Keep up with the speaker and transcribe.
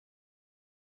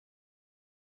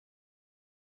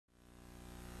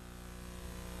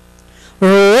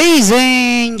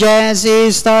Racing Jesse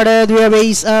started with a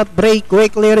base up, break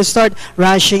quickly to start,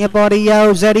 rushing upon the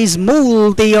outside is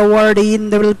multi-award in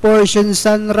the middle portion,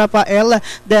 San Rafael.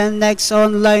 Then next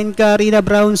online, Carina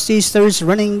Brown Sisters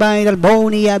running by the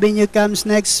Bonnie Avenue comes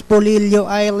next, Polillo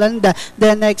Island.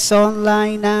 The next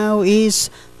online now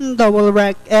is double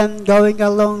rack and going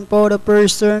along for the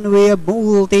person with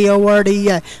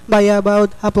multi-awardee by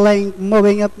about half length.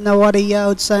 Moving up now on the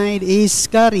outside is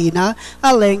Karina.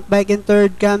 A length back in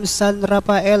third comes San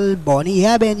Rafael. Bonnie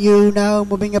Avenue now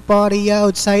moving up on the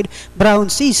outside. Brown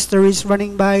Sister is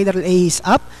running by the ace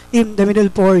up in the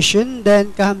middle portion.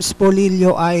 Then comes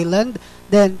Polillo Island.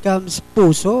 Then comes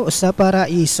Puso sa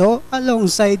Paraiso.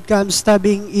 Alongside comes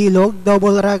Tabing Ilog.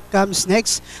 Double rack comes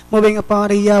next. Moving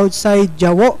upon the outside,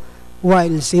 Jawo.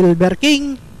 While Silver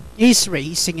King is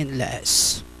racing in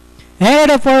last. And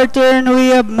at the fourth turn,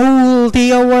 we have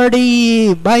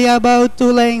multi-awardee by about 2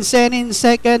 lengths. And in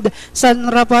second, San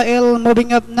Rafael.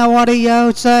 Moving up now on the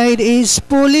outside is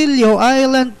Polillo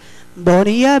Island.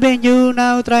 Bonnie Avenue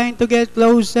now trying to get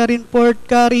closer in Port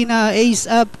Carina. Ace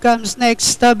up comes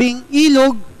next, Tabing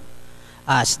Ilog.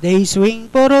 As they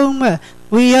swing for home,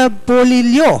 we have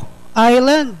Polillo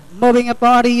Island moving up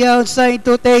on the outside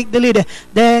to take the lead.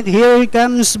 Then here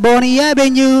comes Bonnie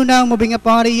Avenue now moving up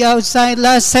on the outside.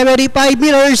 Last 75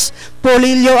 meters,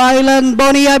 Polillo Island.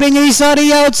 Bonnie Avenue is on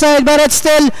the outside, but it's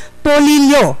still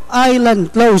Polillo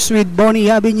Island close with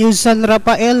Bonnie Avenue, San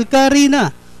Rafael,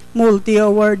 Carina.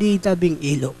 Multi-awardee Tabing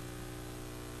Ilog.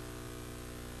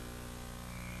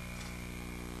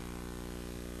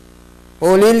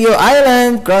 Polillo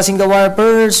Island crossing the wire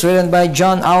first, ridden by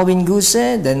John Alvin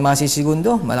Guse. Then Masi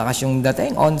Segundo, malakas yung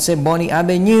dating. 11 Bonnie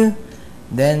Avenue,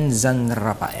 then San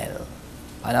Rafael.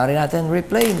 Panoorin natin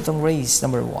replay nitong race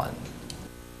number 1.